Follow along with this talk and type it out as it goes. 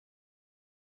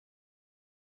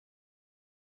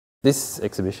This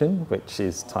exhibition, which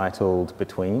is titled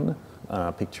Between,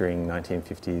 picturing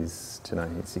 1950s to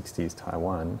 1960s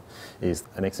Taiwan, is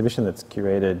an exhibition that's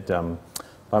curated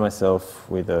by myself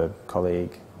with a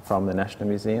colleague from the National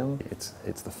Museum.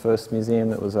 It's the first museum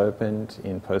that was opened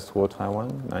in post-war Taiwan,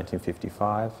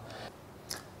 1955.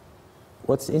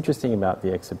 What's interesting about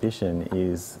the exhibition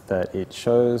is that it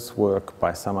shows work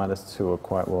by some artists who are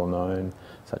quite well known,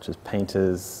 such as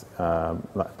painters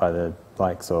by the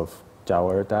likes of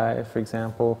Zhao Dai, for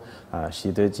example,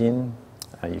 Shi Dejin.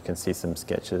 You can see some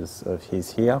sketches of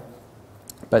his here.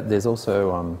 But there's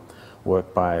also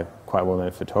work by quite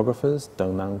well-known photographers,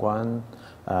 Deng Nanguan,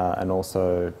 and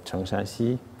also Cheng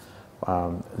Shanxi.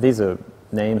 These are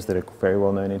names that are very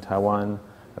well-known in Taiwan,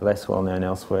 less well-known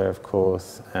elsewhere, of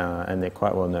course, and they're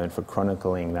quite well-known for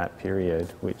chronicling that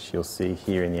period, which you'll see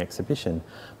here in the exhibition.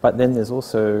 But then there's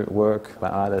also work by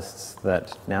artists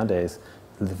that nowadays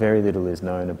very little is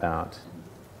known about.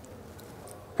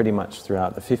 Pretty much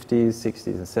throughout the 50s, 60s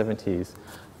and 70s,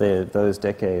 those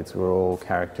decades were all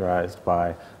characterized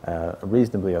by a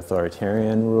reasonably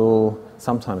authoritarian rule,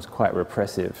 sometimes quite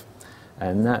repressive.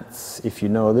 And that's, if you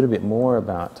know a little bit more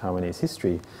about Taiwanese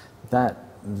history, that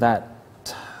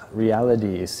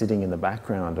reality is sitting in the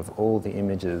background of all the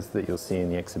images that you'll see in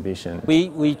the exhibition.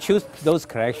 We choose those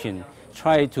collections,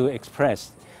 try to express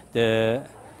the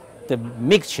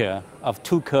mixture of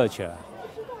two cultures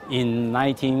in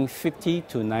 1950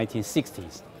 to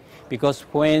 1960s, because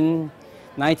when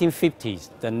 1950s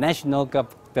the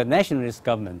nationalist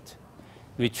government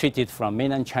retreated from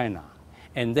mainland China,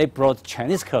 and they brought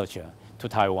Chinese culture to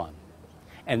Taiwan.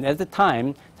 And at the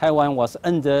time, Taiwan was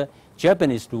under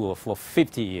Japanese rule for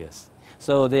 50 years.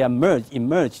 So they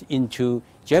emerged into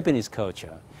Japanese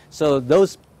culture. So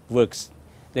those works,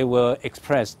 they will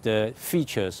express the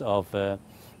features of a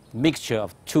mixture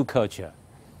of two cultures,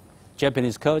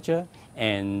 Japanese culture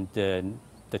and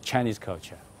the Chinese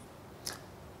culture.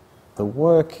 The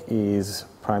work is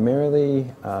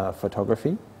primarily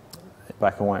photography,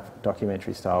 black and white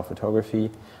documentary style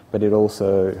photography, but it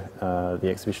also, the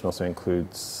exhibition also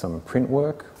includes some print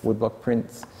work, woodblock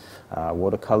prints,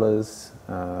 watercolours,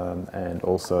 and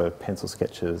also pencil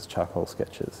sketches, charcoal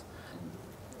sketches.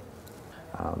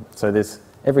 So there's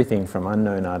everything from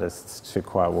unknown artists to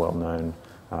quite well-known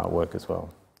work as well.